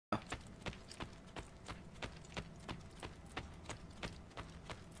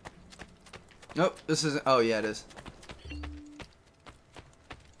Nope, this isn't. Oh, yeah, it is.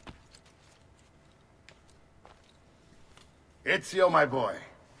 Ezio, my boy.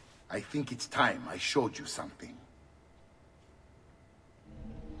 I think it's time I showed you something.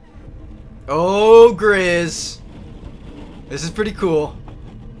 Oh, Grizz. This is pretty cool.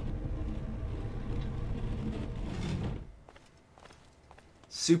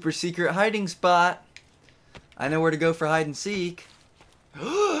 Super secret hiding spot. I know where to go for hide and seek.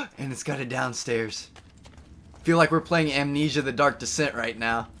 And it's got it downstairs. Feel like we're playing Amnesia: The Dark Descent right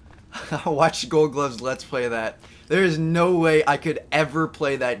now. Watch Gold Gloves Let's Play that. There is no way I could ever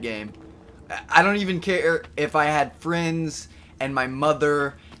play that game. I don't even care if I had friends and my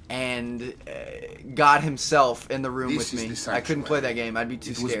mother and God himself in the room with me. I couldn't play that game. I'd be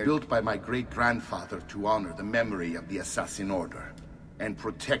too scared. It was built by my great-grandfather to honor the memory of the Assassin Order and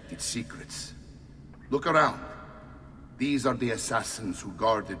protect its secrets. Look around. These are the assassins who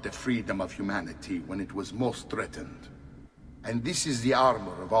guarded the freedom of humanity when it was most threatened. And this is the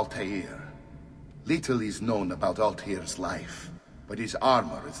armor of Altair. Little is known about Altair's life, but his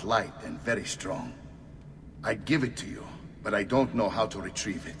armor is light and very strong. I'd give it to you, but I don't know how to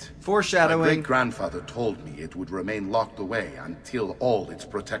retrieve it. Foreshadowing. My great-grandfather told me it would remain locked away until all its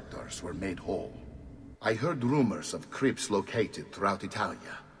protectors were made whole. I heard rumors of crypts located throughout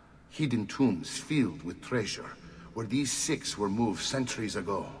Italia, hidden tombs filled with treasure, where these six were moved centuries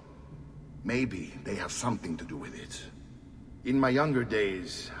ago. Maybe they have something to do with it. In my younger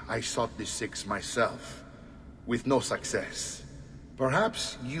days, I sought the six myself, with no success.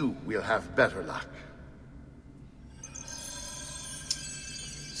 Perhaps you will have better luck.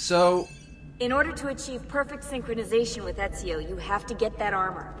 So, in order to achieve perfect synchronization with Ezio, you have to get that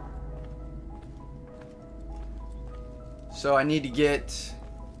armor. So I need to get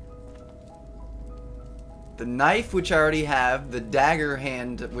the knife, which I already have, the dagger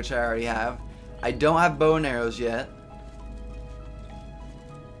hand, which I already have. I don't have bow and arrows yet.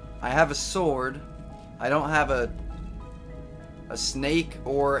 I have a sword. I don't have a snake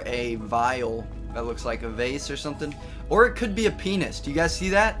or a vial that looks like a vase or something. Or it could be a penis. Do you guys see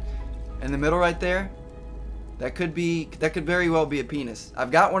that? In the middle right there? That could very well be a penis.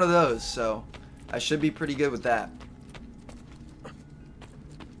 I've got one of those, so I should be pretty good with that.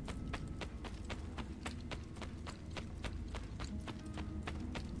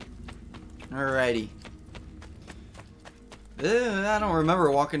 Alrighty. I don't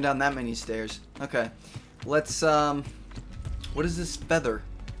remember walking down that many stairs. Okay. Let's, what is this feather?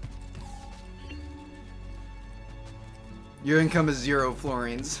 Your income is 0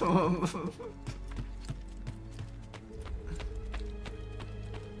 florins.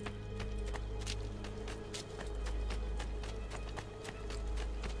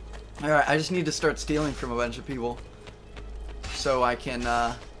 Alright, I just need to start stealing from a bunch of people so I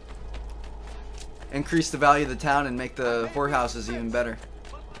can, increase the value of the town and make the whorehouses even better.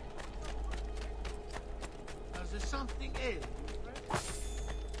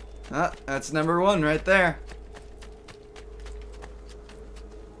 Ah, that's number 1 right there.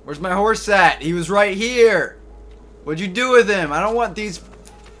 Where's my horse at? He was right here. What'd you do with him? I don't want these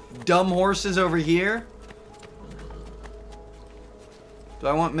dumb horses over here. Do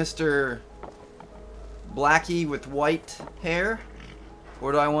I want Mr. Blackie with white hair?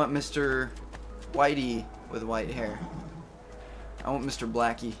 Or do I want Mr. Whitey with white hair? I want Mr.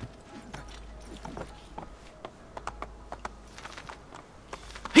 Blackie.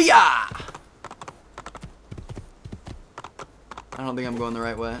 Hiya! I don't think I'm going the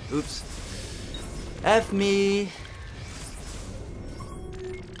right way. Oops. F me.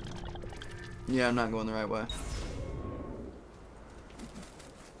 Yeah, I'm not going the right way.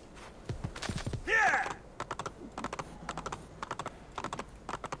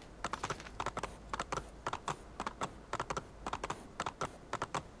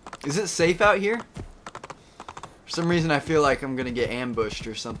 Is it safe out here? For some reason I feel like I'm gonna get ambushed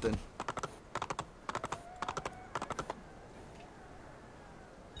or something.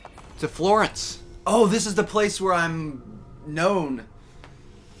 To Florence. Oh, this is the place where I'm known.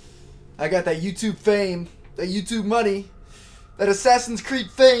 I got that YouTube fame, that YouTube money, that Assassin's Creed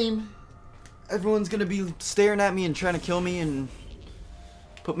fame. Everyone's gonna be staring at me and trying to kill me and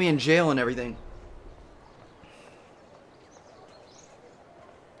put me in jail and everything.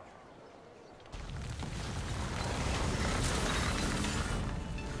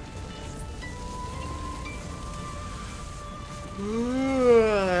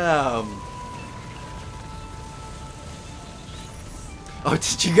 Oh,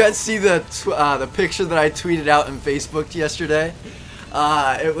 did you guys see the picture that I tweeted out on Facebook yesterday?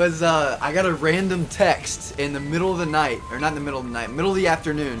 It was, I got a random text in the middle of the night, or not in the middle of the night, middle of the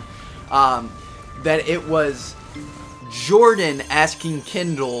afternoon. that it was Jordan asking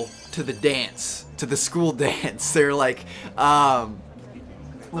Kendall to the dance, to the school dance. They're like, let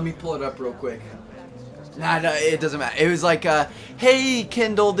me pull it up real quick. Nah, no, it doesn't matter. It was like, hey,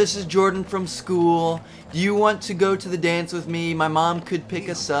 Kendall, this is Jordan from school. Do you want to go to the dance with me? My mom could pick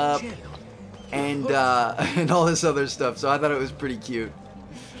us up. And, and all this other stuff. So I thought it was pretty cute.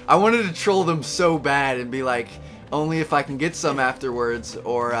 I wanted to troll them so bad and be like, only if I can get some afterwards.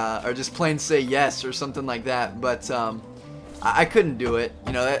 Or just plain say yes or something like that. But, I couldn't do it.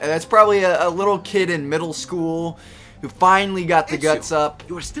 You know, that's probably a little kid in middle school who finally got the guts up.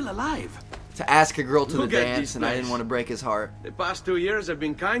 You are still alive. To ask a girl to the Look at dance, this and I place. didn't want to break his heart. The past 2 years have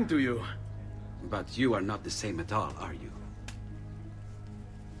been kind to you. But you are not the same at all, are you?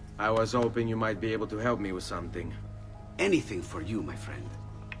 I was hoping you might be able to help me with something. Anything for you, my friend.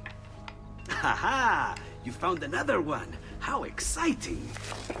 Haha! You found another one. How exciting!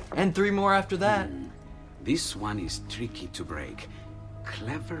 And 3 more after that. This one is tricky to break.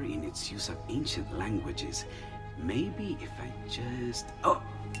 Clever in its use of ancient languages. Maybe if I just...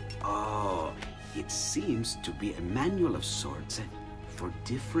 Oh, it seems to be a manual of sorts for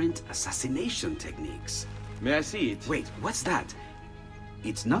different assassination techniques. May I see it? Wait, what's that?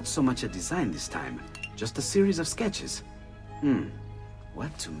 It's not so much a design this time, just a series of sketches.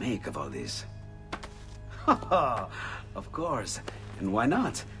 What to make of all this? Of course, and why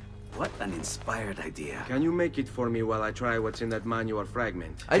not? What an inspired idea. Can you make it for me while I try what's in that manual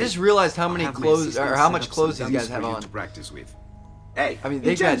fragment? I just realized how many I'll have my clothes, assistant or how set much up clothes some these guys dummies have for you on. to practice with. Hey, I mean,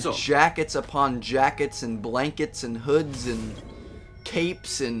 they've got Vincenzo! jackets upon jackets and blankets and hoods and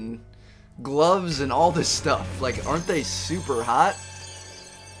capes and gloves and all this stuff. Like, aren't they super hot?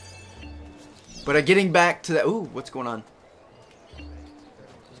 But getting back to that... Ooh, what's going on?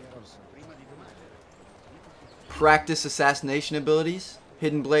 Practice assassination abilities.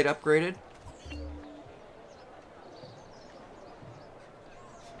 Hidden blade upgraded.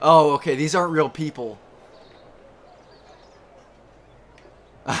 Oh, okay. These aren't real people.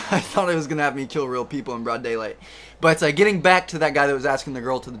 I thought it was going to have me kill real people in broad daylight. But getting back to that guy that was asking the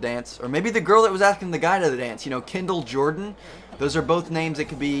girl to the dance. Or maybe the girl that was asking the guy to the dance. You know, Kendall, Jordan. Those are both names that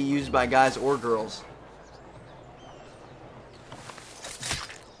could be used by guys or girls.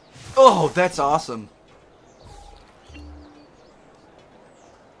 Oh, that's awesome.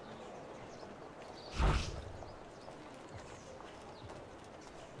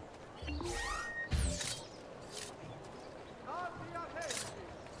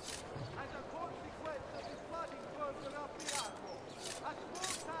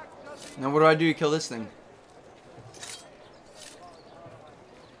 Now what do I do to kill this thing?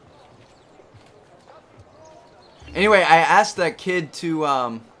 Anyway, I asked that kid to,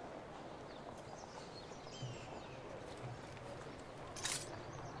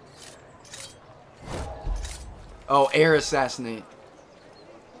 Oh, air assassinate.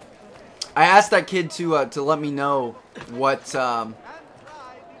 I asked that kid to let me know what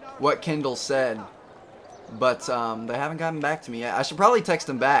Kendall said. But, they haven't gotten back to me yet. I should probably text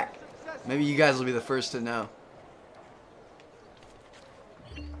them back. Maybe you guys will be the first to know.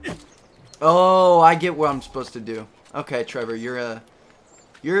 Oh, I get what I'm supposed to do. Okay, Trevor,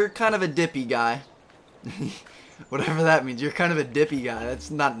 you're kind of a dippy guy. Whatever that means. You're kind of a dippy guy. That's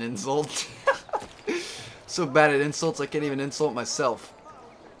not an insult. So bad at insults, I can't even insult myself.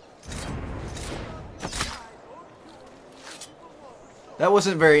 That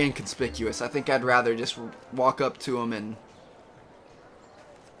wasn't very inconspicuous. I think I'd rather just walk up to him and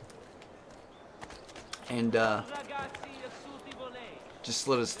just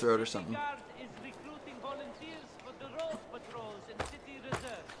slit his throat or something.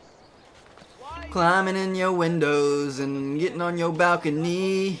 Climbing in your windows and getting on your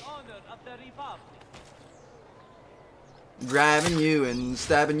balcony, grabbing you and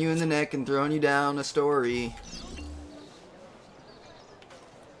stabbing you in the neck and throwing you down a story.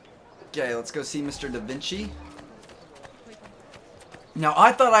 Okay, let's go see Mr. Da Vinci. Now,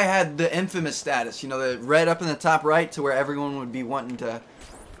 I thought I had the infamous status, you know, the red up in the top right to where everyone would be wanting to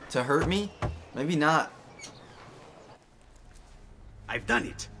hurt me. Maybe not. I've done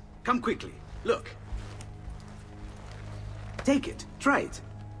it. Come quickly. Look. Take it. Try it.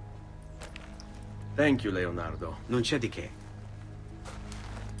 Thank you, Leonardo. Non c'è di che.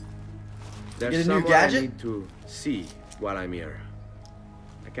 There's Get a new someone gadget? I need to see while I'm here.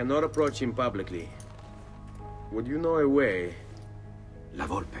 I cannot approach him publicly. Would you know a way? La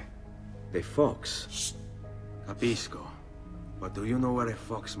Volpe. The fox. Shh. Capisco. But do you know where a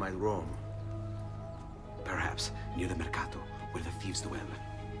fox might roam? Perhaps near the Mercato, where the thieves dwell.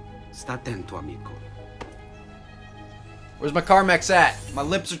 Sta attento, amico. Where's my Carmex at? My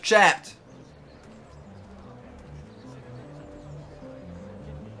lips are chapped.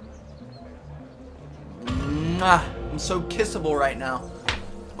 Mwah, I'm so kissable right now.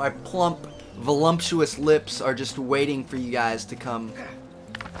 My plump, voluptuous lips are just waiting for you guys to come.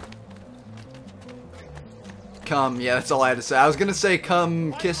 Come, yeah, that's all I had to say. I was gonna say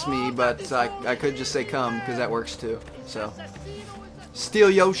come kiss me, but I could just say come, because that works too. So, steal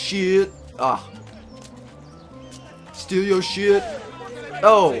your shit. Ah. Steal your shit.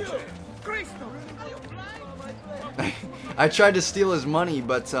 Oh. I tried to steal his money,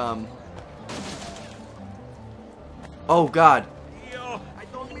 but, oh, God. I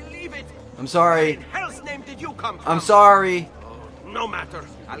don't believe it. I'm sorry. In hell's name did you come from? I'm sorry. No matter.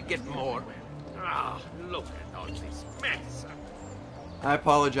 I'll get more. Ah, look at all this mess. I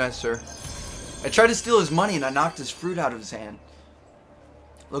apologize, sir. I tried to steal his money and I knocked his fruit out of his hand.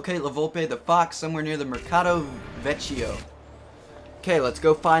 Locate La Volpe the fox somewhere near the Mercado Vecchio. Okay, let's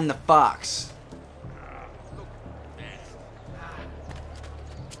go find the fox.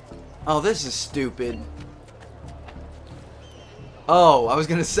 Oh, this is stupid. Oh, I was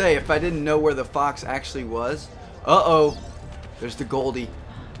gonna say, if I didn't know where the fox actually was. Uh-oh. There's the Goldie.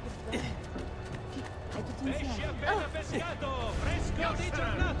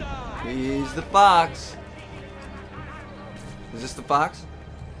 He's the fox. Is this the fox?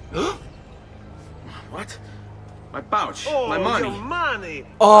 What? My pouch. Oh, my money. Your money.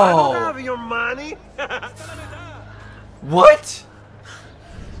 Oh. I don't have your money. What?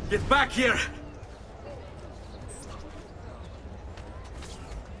 Get back here.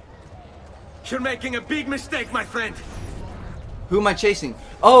 You're making a big mistake, my friend. Who am I chasing?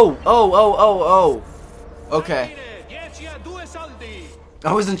 Oh. Okay.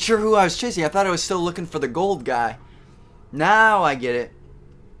 I wasn't sure who I was chasing. I thought I was still looking for the gold guy. Now I get it.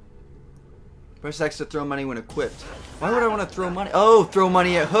 Press X to throw money when equipped. Why would I want to throw money? Oh, throw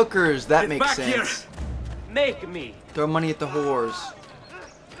money at hookers. That Get makes back sense. Here. Make me. Throw money at the whores.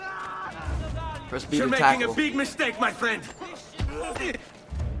 Press B You're to making tackle. a big mistake, my friend.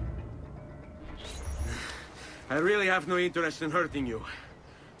 I really have no interest in hurting you.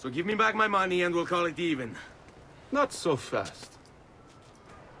 So give me back my money and we'll call it even. Not so fast.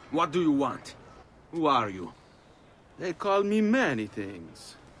 What do you want? Who are you? They call me many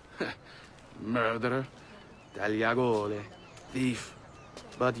things. Murderer, tagliagole, thief.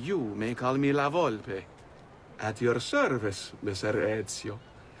 But you may call me La Volpe. At your service, Messer Ezio.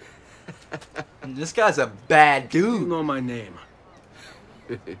 This guy's a bad You dude. know my name.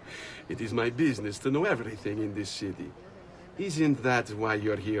 It is my business to know everything in this city. Isn't that why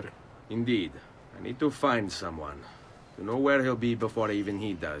you're here? Indeed. I need to find someone. To know where he'll be before even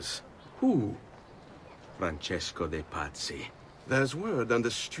he does. Who? Francesco de Pazzi. There's word on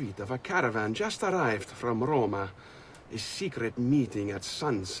the street of a caravan just arrived from Roma. A secret meeting at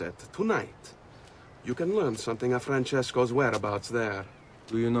sunset tonight. You can learn something of Francesco's whereabouts there.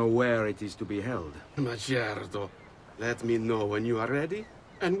 Do you know where it is to be held? Ma certo. Let me know when you are ready,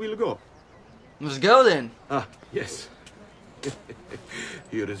 and we'll go. Let's go then. Ah, yes.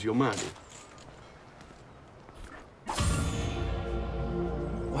 Here is your money.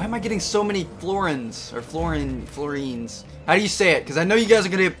 Why am I getting so many florins or florines? How do you say it? Because I know you guys are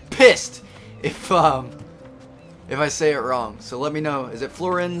gonna get pissed if I say it wrong. So let me know. Is it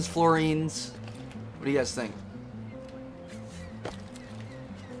florins, florines? What do you guys think?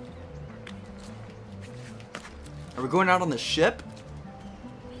 Are we going out on the ship?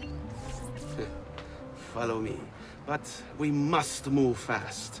 Follow me. But we must move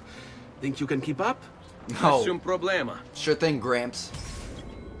fast. Think you can keep up? No. Nessun problema. Sure thing, Gramps.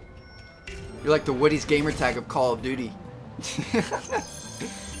 You're like the Woody's gamer tag of Call of Duty.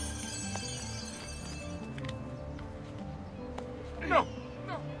 No.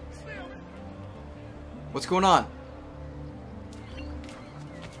 What's going on?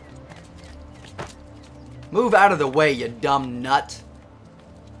 Move out of the way, you dumb nut.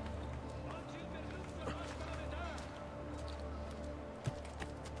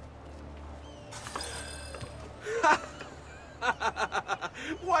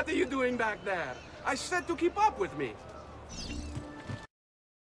 What are you doing back there? I said to keep up with me.